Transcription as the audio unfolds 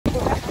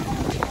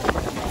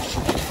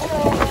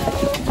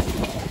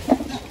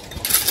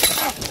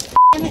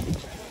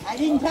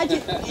touch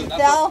it, it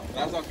fell.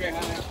 That's okay,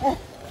 honey.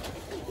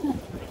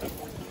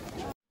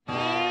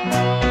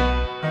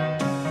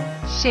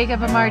 Shake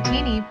up a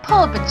martini, pull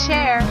up a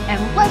chair,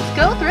 and let's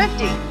go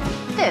thrifting.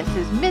 This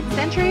is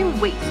Mid-Century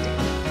Wasted.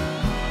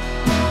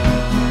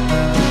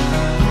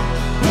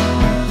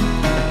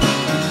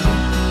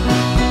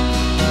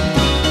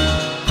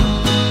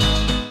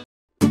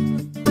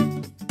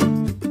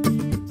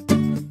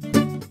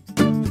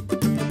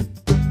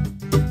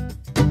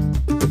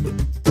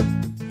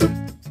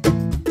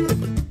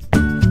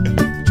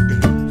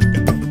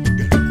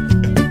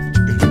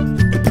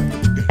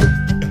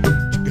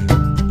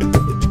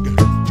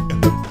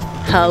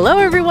 Hello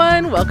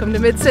everyone, welcome to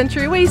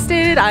Mid-Century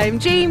Wasted. I'm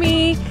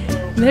Jamie,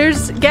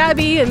 there's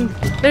Gabby, and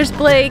there's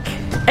Blake,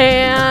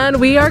 and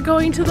we are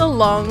going to the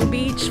Long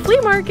Beach flea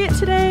market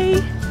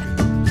today.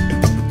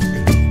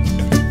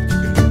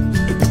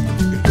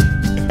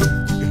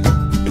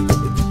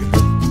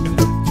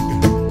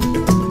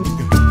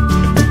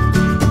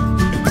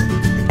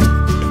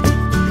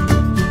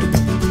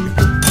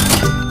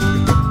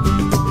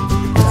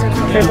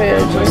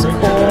 Cribbage is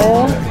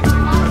cool.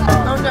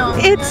 Oh no.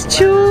 It's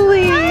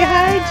Julie.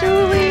 Hi,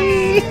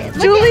 Julie.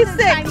 Julie's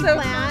sick. So,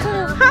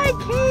 hi,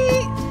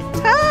 Kate.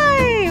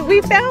 Hi.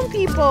 We found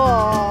people. Ooh,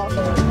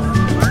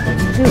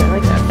 I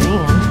like that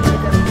fan.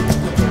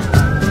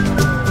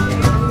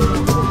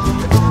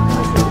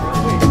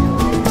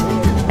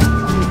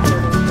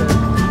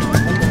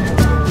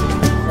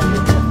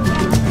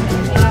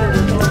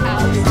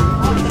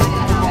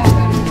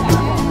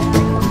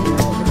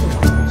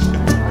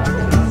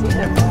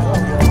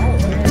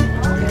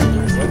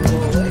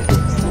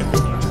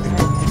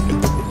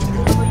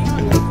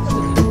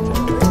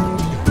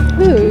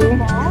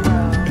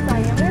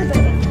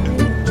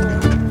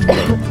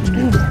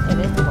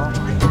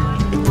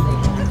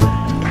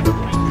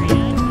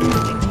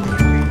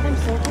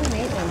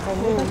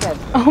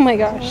 Oh my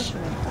gosh.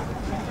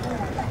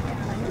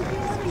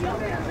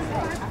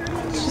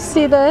 Did you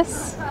see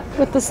this?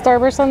 With the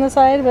Starburst on the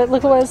side, but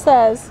look at what it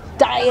says.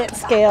 Diet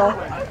scale.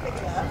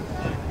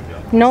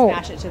 No.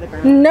 Smash it to the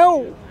ground.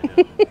 No!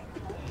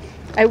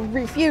 I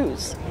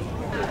refuse.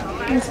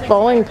 These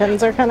bowling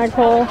pins are kind of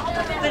cool.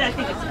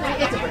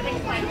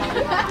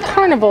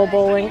 Carnival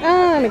bowling.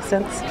 Oh, that makes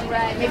sense.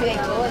 Right, maybe they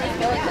go it to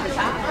the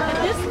top.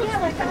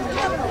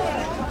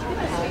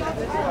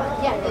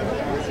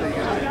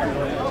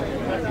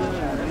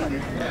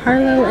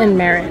 Harlow and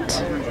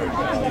Merritt.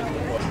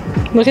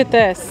 Look at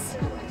this.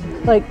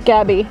 Like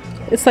Gabby.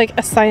 It's like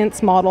a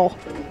science model.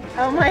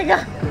 Oh my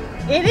god.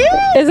 It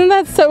is! Isn't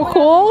that so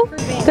cool?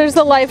 There's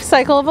the life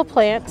cycle of a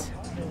plant.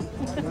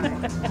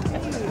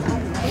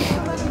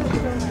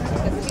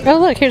 Oh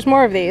look, here's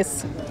more of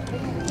these.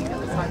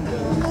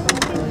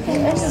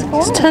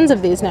 There's tons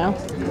of these now.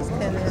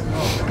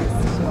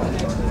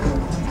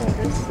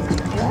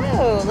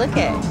 Oh, look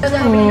at it.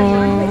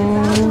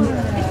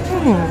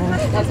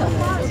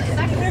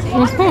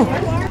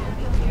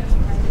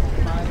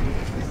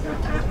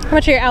 How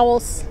much are your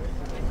owls?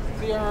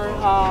 They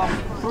are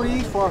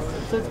 3 for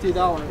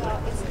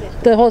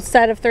 $50. The whole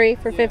set of 3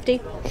 for 50?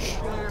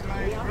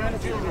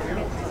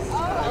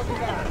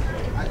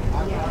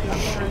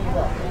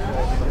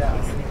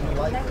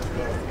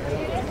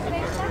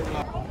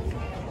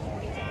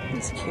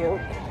 It's cute.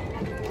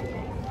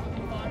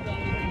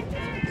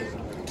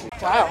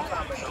 Wow.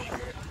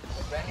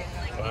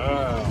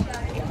 Wow.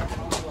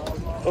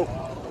 Oh.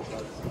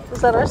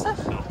 Is that our stuff?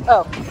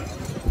 Oh.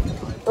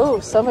 Oh,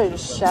 somebody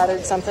just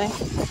shattered something.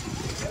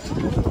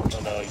 Oh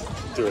no, you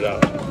threw it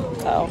out.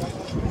 Oh.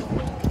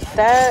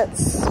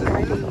 That's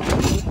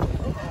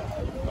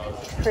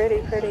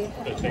pretty. Pretty.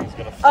 That thing's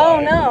gonna fly. Oh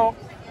no.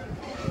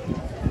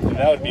 And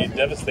that would be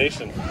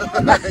devastation.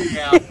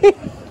 Yeah.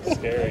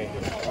 Scary.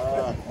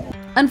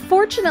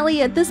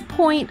 Unfortunately, at this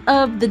point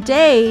of the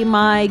day,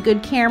 my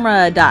good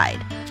camera died.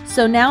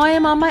 So now I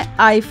am on my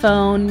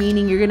iPhone,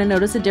 meaning you're going to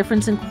notice a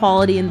difference in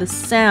quality in the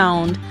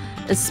sound,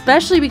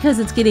 especially because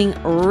it's getting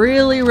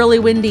really, really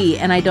windy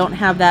and I don't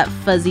have that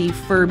fuzzy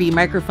Furby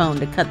microphone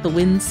to cut the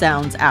wind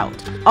sounds out.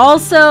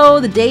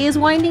 Also, the day is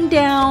winding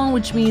down,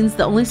 which means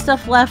the only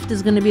stuff left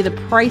is going to be the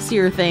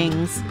pricier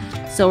things.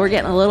 So we're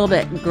getting a little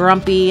bit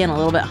grumpy and a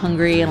little bit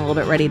hungry and a little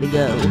bit ready to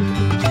go.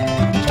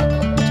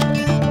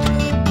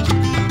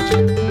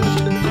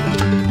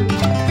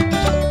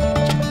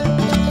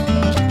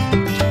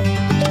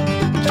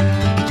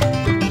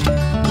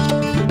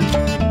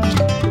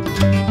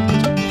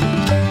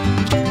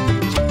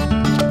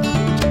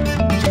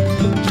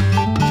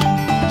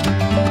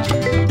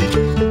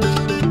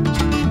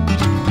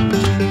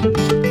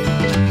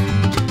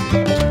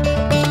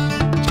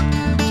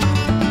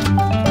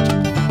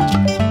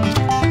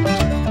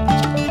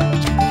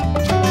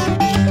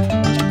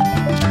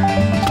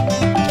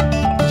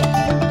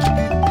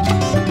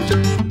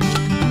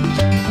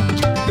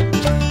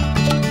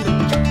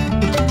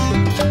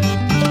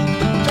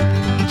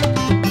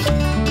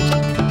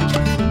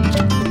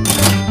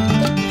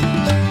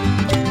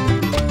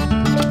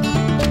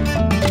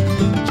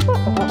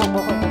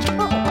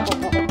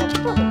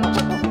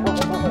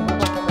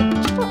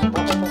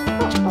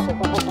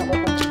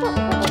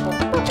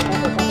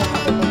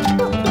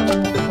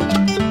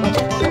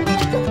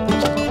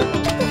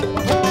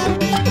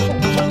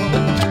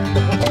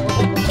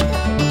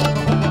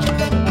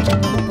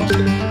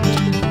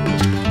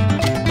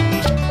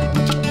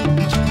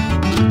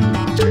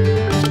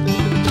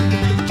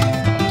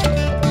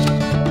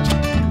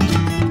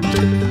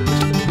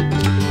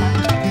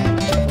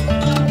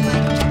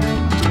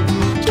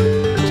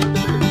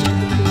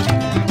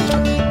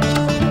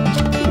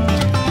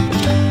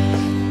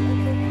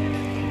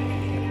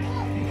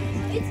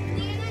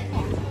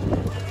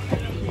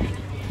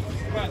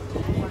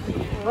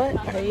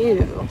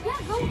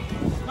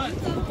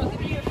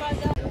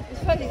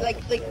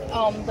 like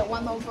the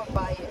one over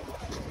by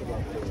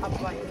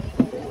up by me.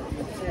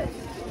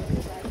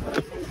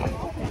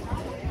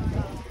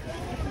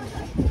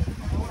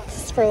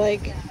 This is for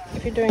like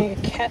if you're doing a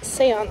cat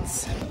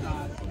seance.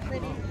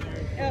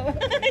 Oh,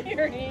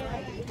 your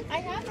hand. I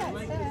have that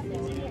set.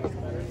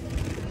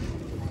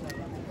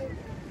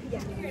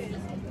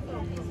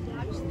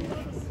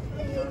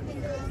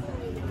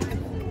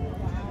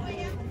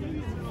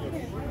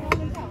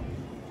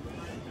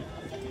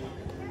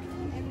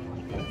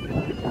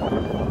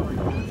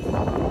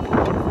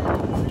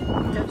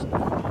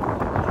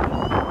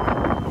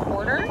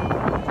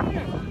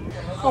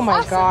 Oh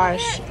my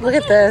gosh, look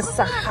at this,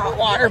 a hot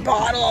water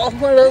bottle,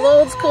 one of those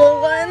old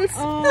school ones.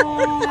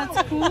 Oh,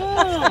 that's cool.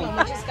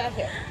 We just got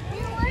here.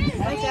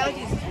 My dad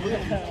used to do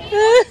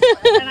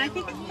it. And I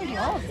think it's pretty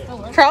old. Still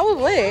works.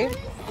 Probably.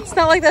 It's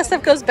not like that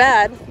stuff goes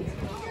bad.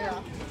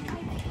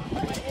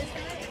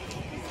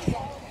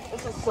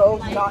 This is so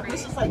not.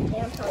 This is like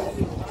hand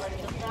throwing.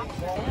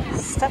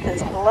 Stuff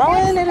is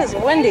blowing, it is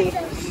windy.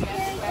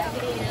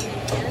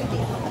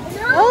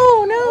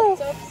 Oh no.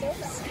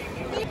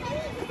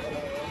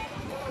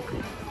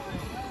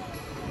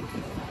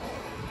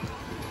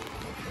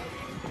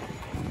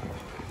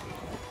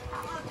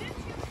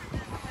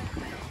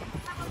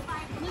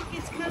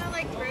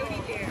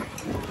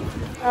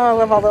 Oh, I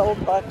love all the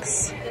old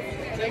bucks.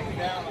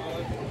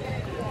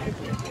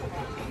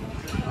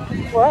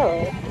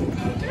 Whoa.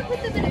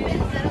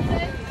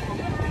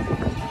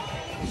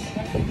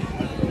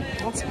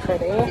 That's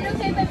pretty.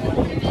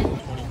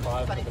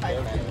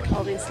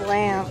 All these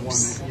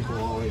lamps.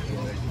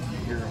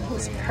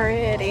 It's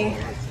pretty.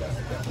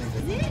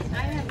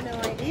 I have no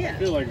idea. I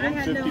feel like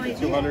 150 to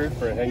 200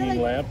 for a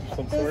hanging lamp of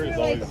some sort is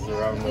always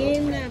around the...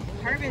 In the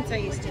apartments I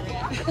used to live.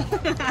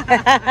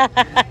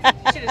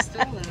 Should have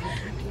stolen them.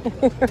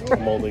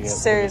 molding it.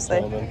 Seriously.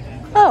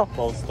 Oh.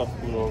 All the stuff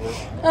flew over.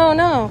 Oh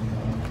no.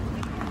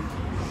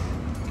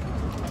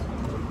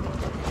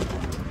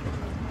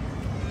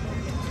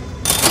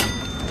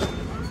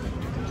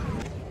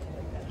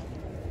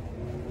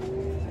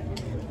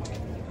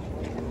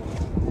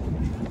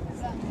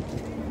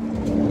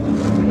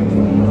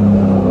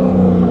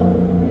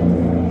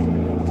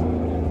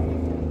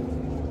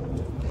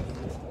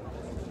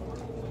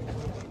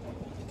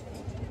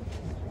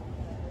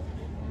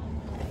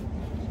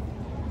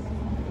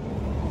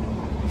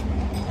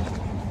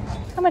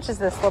 How much is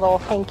this little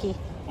hanky?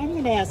 I'm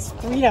going to ask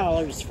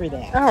 $3 for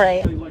that. All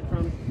right.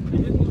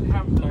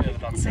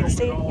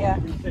 60, yeah.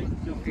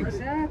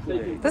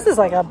 This is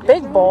like a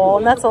big bowl,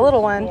 and that's a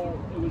little one.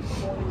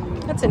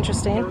 That's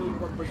interesting.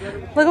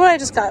 Look at what I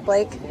just got,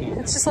 Blake.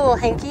 It's just a little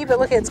hanky, but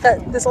look, it's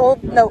got this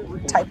old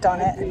note typed on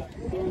it.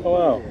 Oh,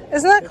 wow.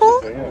 Isn't that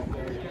cool?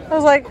 I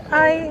was like,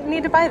 I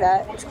need to buy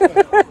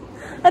that.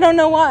 I don't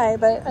know why,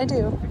 but I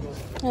do.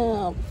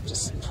 I'll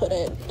just put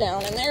it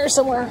down in there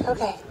somewhere.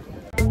 Okay.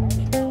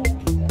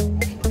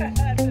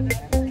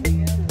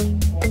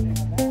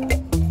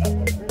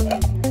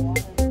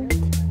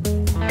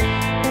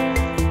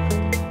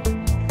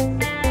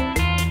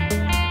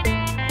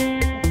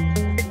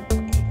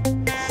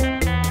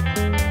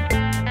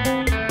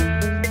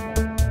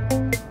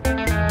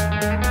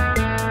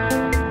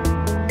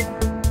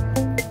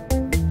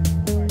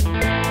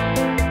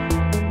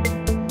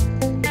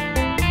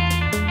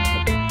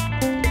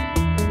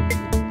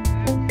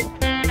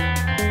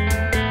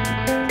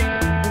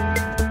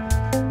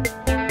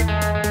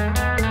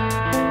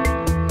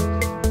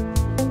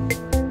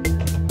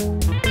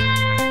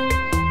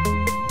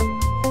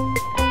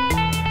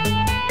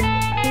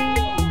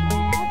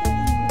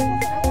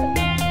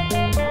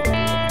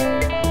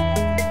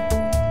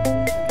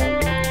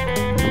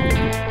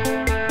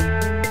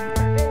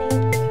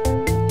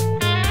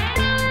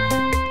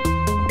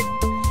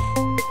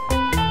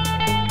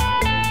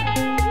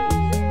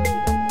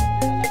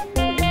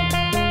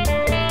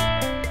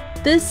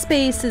 This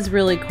space is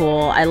really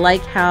cool. I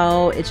like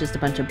how it's just a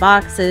bunch of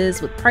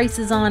boxes with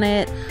prices on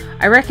it.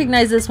 I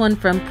recognize this one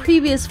from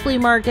previous flea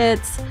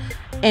markets,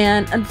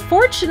 and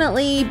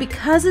unfortunately,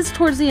 because it's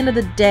towards the end of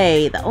the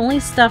day, the only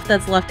stuff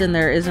that's left in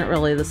there isn't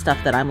really the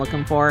stuff that I'm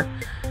looking for.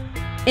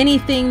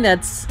 Anything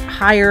that's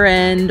higher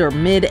end or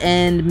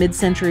mid-end,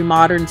 mid-century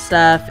modern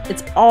stuff,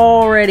 it's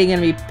already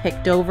going to be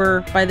picked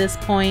over by this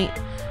point.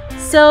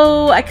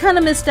 So I kind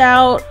of missed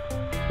out.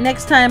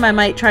 Next time I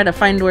might try to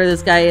find where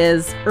this guy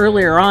is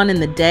earlier on in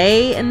the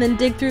day and then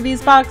dig through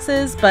these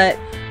boxes, but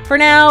for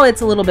now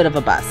it's a little bit of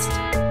a bust.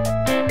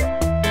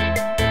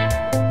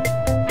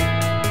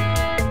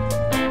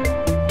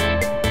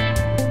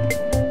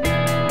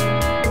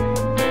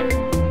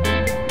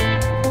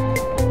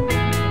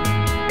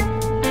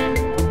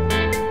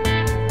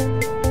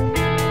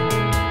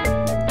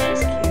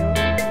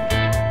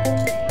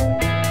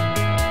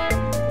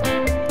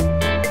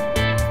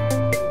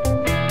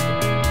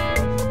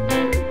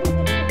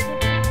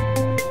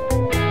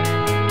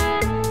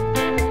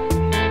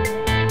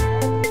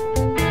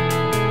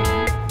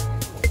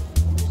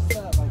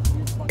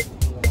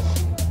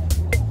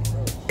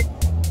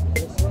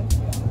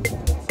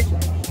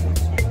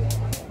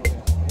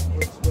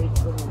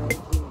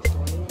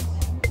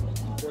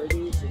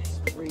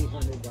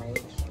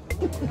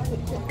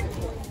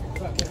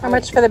 How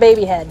much for the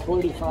baby head?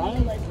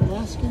 45. You're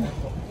asking?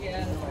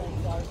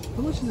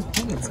 How much is this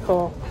penny? It's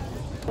cool.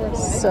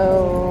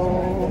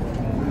 So,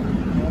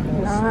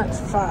 not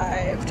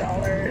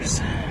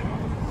 $5.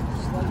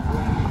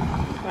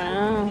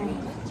 Wow.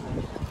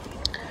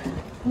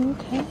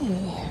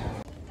 Okay.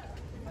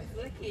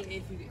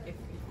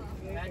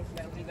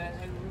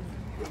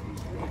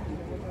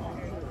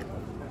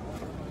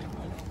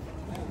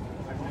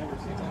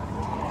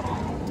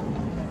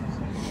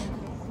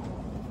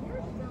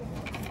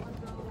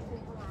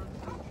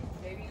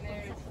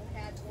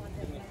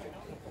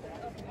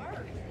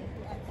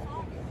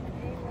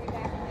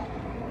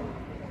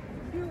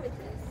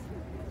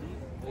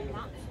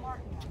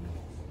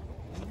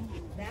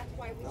 That's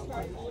why we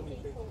started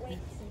looking for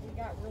weights, and we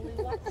got really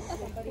lucky.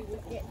 Somebody was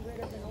getting rid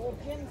of an old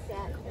gym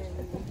set, and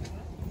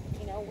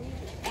you know, we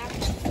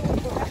actually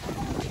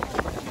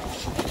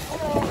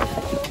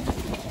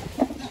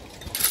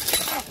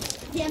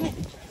damn it!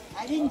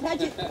 I didn't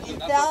touch it. It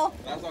fell.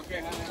 That's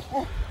okay,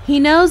 honey. He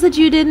knows that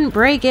you didn't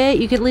break it.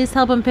 You could at least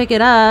help him pick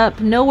it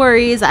up. No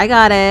worries, I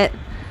got it.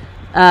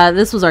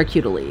 This was our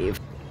cue to leave.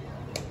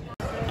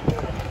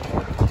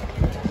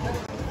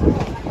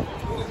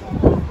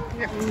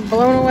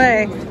 Blown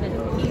away.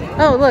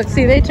 Oh, look,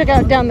 see, they took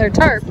out down their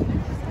tarp.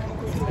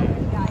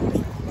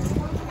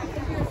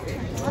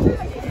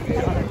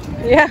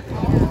 Yeah.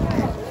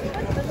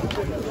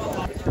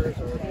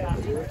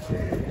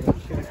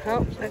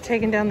 Oh, they're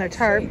taking down their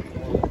tarp.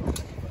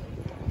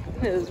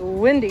 It is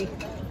windy.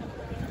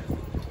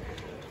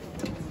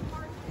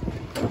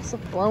 Also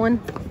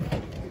blowing.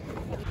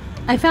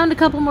 I found a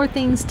couple more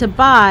things to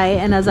buy,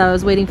 and as I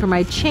was waiting for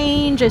my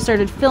change, I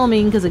started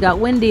filming because it got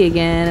windy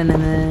again,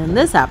 and then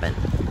this happened.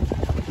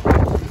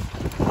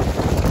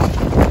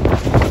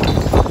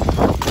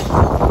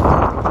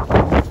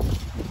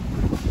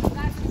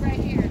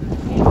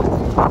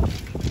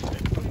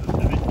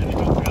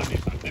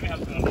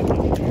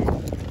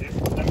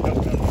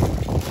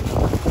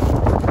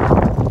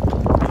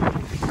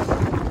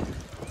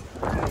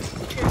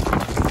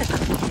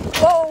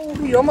 Whoa,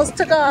 you almost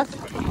took off.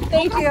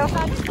 Thank you.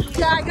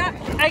 Yeah,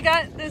 I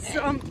got this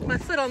my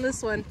foot on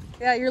this one.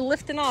 Yeah, you're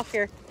lifting off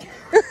here.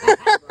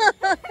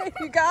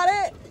 You got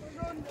it?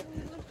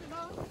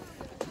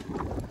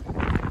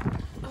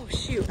 Oh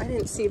shoot, I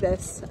didn't see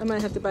this. I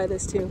might have to buy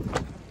this too.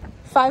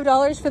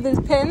 $5 for these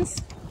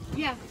pins?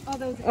 Yeah. Oh,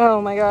 those.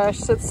 Oh my gosh,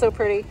 that's so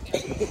pretty.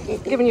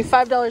 Giving you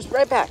 $5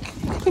 right back.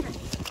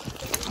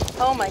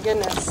 Oh my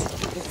goodness.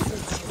 This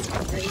is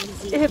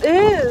crazy. It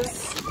is.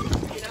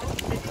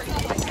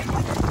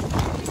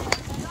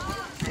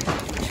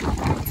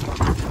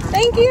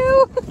 Thank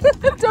you.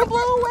 Don't blow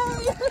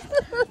away.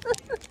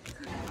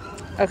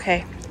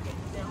 Okay,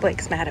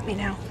 Blake's mad at me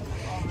now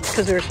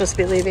because we were supposed to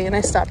be leaving and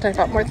I stopped. I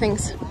bought more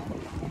things.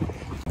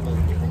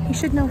 He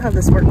should know how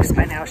this works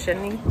by now,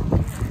 shouldn't he?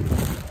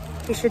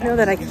 He should know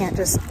that I can't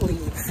just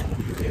leave.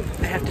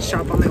 I have to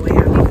shop on my way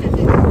out.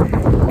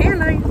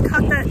 And I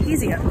caught that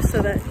easy up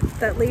so that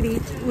that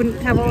lady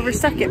wouldn't have all of her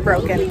stuff get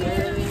broken.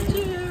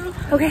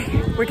 Okay,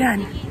 we're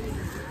done.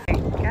 Oh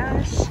my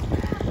gosh.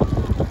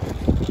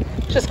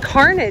 Just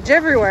carnage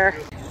everywhere.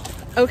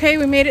 Okay,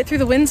 we made it through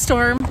the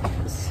windstorm.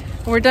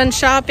 We're done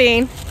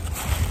shopping.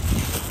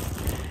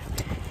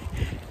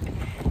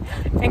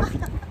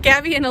 And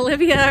Gabby and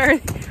Olivia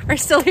are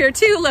still here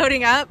too,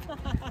 loading up.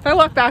 If I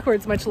walk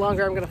backwards much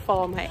longer, I'm gonna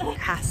fall on my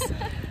ass.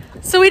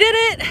 So we did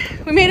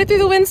it. We made it through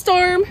the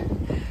windstorm.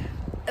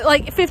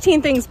 Like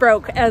 15 things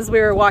broke as we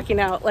were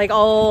walking out. Like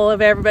all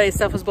of everybody's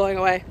stuff was blowing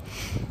away.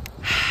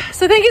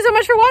 So thank you so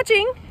much for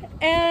watching.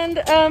 And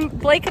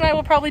Blake and I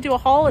will probably do a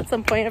haul at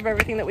some point of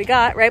everything that we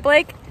got. Right,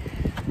 Blake?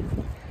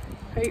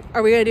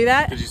 Are we gonna do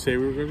that? Did you say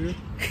we were gonna do it?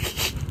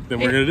 Then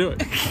we're gonna do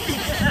it.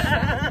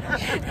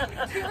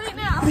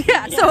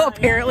 Yeah, so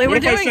apparently we're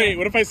doing it.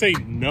 What if I say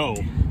no?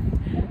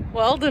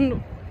 Well,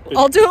 then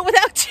I'll do it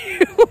without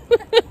you.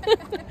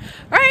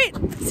 All right,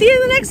 see you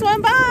in the next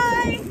one.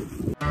 Bye.